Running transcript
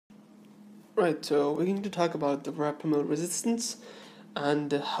Right, so we're going to talk about the verapamil resistance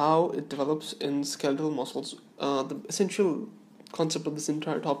and how it develops in skeletal muscles. The essential concept of this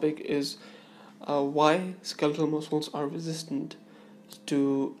entire topic is why skeletal muscles are resistant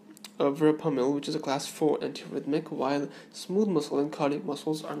to verapamil, which is a class 4 antiarrhythmic, while smooth muscle and cardiac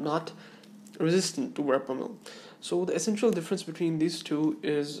muscles are not resistant to verapamil. So the essential difference between these two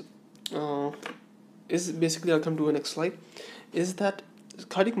is basically, I'll come to the next slide, is that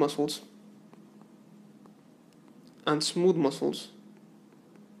cardiac muscles and smooth muscles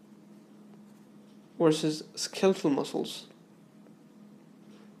versus skeletal muscles.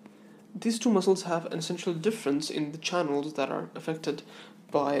 These two muscles have an essential difference in the channels that are affected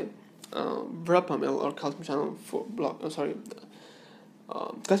by verapamil or calcium channel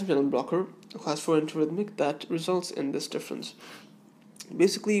calcium channel blocker, class 4 antiarrhythmic, that results in this difference.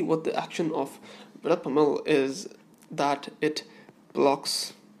 Basically, what the action of verapamil is that it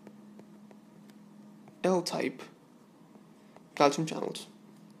blocks L-type calcium channels.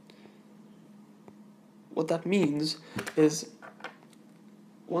 What that means is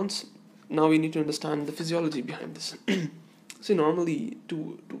now we need to understand the physiology behind this. So normally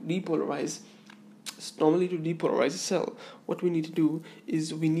to depolarize a cell, what we need to do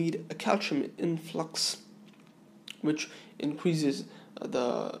is we need a calcium influx, which increases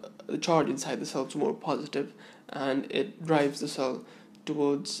the charge inside the cell to more positive, and it drives the cell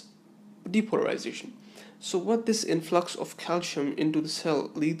towards depolarization. So what this influx of calcium into the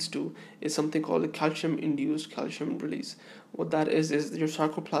cell leads to is something called a calcium-induced calcium release. What that is your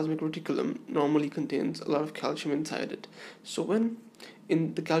sarcoplasmic reticulum normally contains a lot of calcium inside it. So when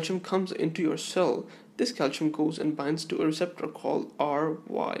the calcium comes into your cell, this calcium goes and binds to a receptor called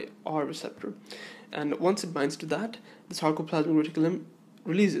RYR receptor. And once it binds to that, the sarcoplasmic reticulum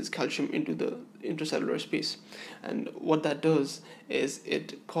releases calcium into the intracellular space. And what that does is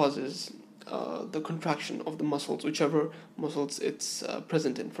it causes the contraction of the muscles, whichever muscles it's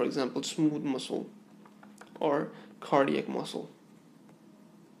present in. For example, smooth muscle or cardiac muscle.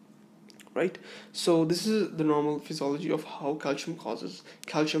 Right? So this is the normal physiology of how calcium causes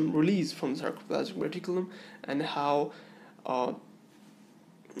calcium release from the sarcoplasmic reticulum, and how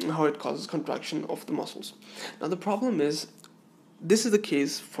it causes contraction of the muscles. Now the problem is, this is the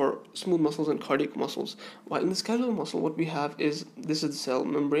case for smooth muscles and cardiac muscles. While in the skeletal muscle, what we have is, this is the cell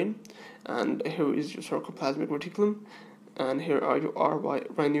membrane, and here is your sarcoplasmic reticulum, and here are your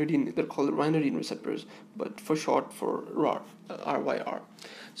ryanodine, they're called ryanodine receptors, but for short for RYR.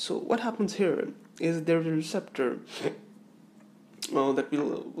 So what happens here is there's a receptor that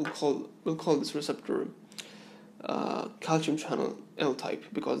we'll call this receptor calcium channel L-type,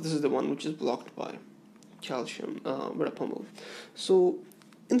 because this is the one which is blocked by calcium verapamil. So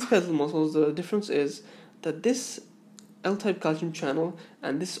in skeletal muscles, the difference is that this L-type calcium channel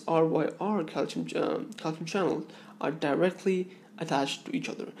and this RYR calcium channel are directly attached to each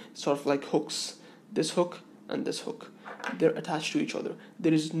other, sort of like hooks. This hook and this hook, they're attached to each other.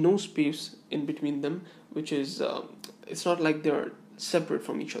 There is no space in between them, which is it's not like they're separate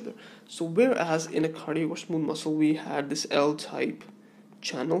from each other. So whereas in a cardiac or smooth muscle we had this L-type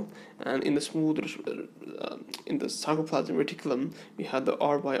channel, and in the in the sarcoplasmic reticulum we had the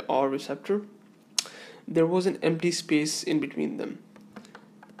RYR receptor, there was an empty space in between them.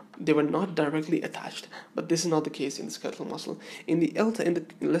 They were not directly attached, but this is not the case in the skeletal muscle.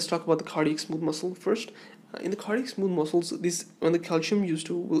 Let's talk about the cardiac smooth muscle first. In the cardiac smooth muscles, when the calcium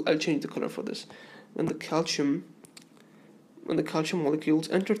I'll change the color for this. When the calcium molecules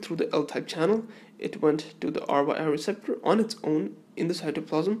entered through the L-type channel, it went to the RYR receptor on its own in the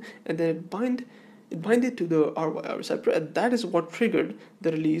cytoplasm, and then it binded to the RYR receptor, and that is what triggered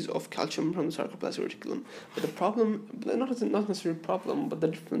the release of calcium from the sarcoplasmic reticulum. But the problem, not necessarily a problem, but the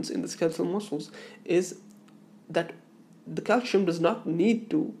difference in the skeletal muscles is that the calcium does not need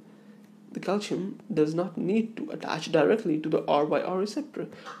to attach directly to the RYR receptor.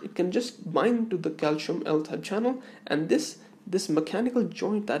 It can just bind to the calcium L-type channel, and this mechanical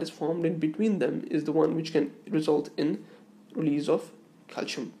joint that is formed in between them is the one which can result in release of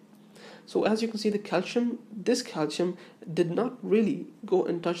calcium. So as you can see, this calcium did not really go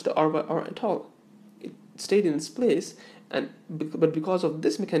and touch the RYR at all. It stayed in its place, but because of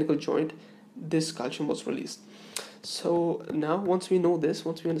this mechanical joint, this calcium was released. So now once we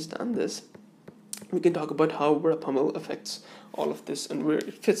understand this, we can talk about how verapamil affects all of this and where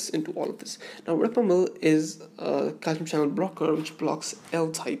it fits into all of this. Now verapamil is a calcium channel blocker which blocks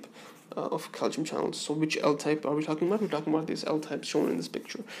L-type of calcium channels. So which L-type are we talking about? We're talking about this L-type shown in this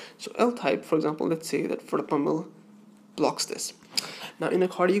picture. So L-type, for example, let's say that verapamil blocks this. Now in a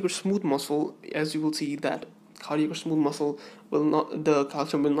cardiac or smooth muscle, as you will see, that cardiac or smooth muscle, the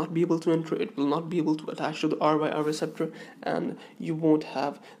calcium will not be able to enter. It will not be able to attach to the RYR receptor, and you will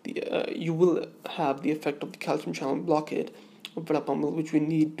have the effect of the calcium channel blockade of verapamil, which we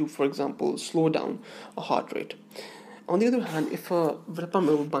need to, for example, slow down a heart rate. On the other hand, if a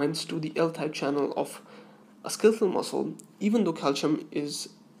verapamil binds to the L-type channel of a skeletal muscle, even though calcium is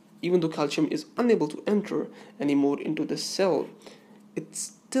unable to enter anymore into the cell, it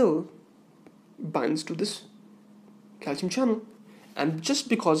still binds to this calcium channel. And just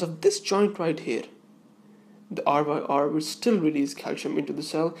because of this joint right here, the RYR will still release calcium into the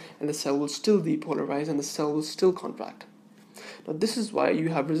cell, and the cell will still depolarize, and the cell will still contract. Now, this is why you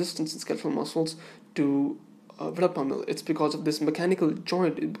have resistance in skeletal muscles to verapamil. It's because of this mechanical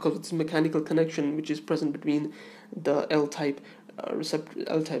joint, because of this mechanical connection which is present between the L-type receptor,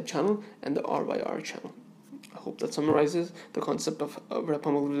 L-type channel, and the RYR channel. I hope that summarizes the concept of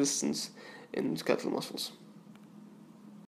verapamil resistance in skeletal muscles.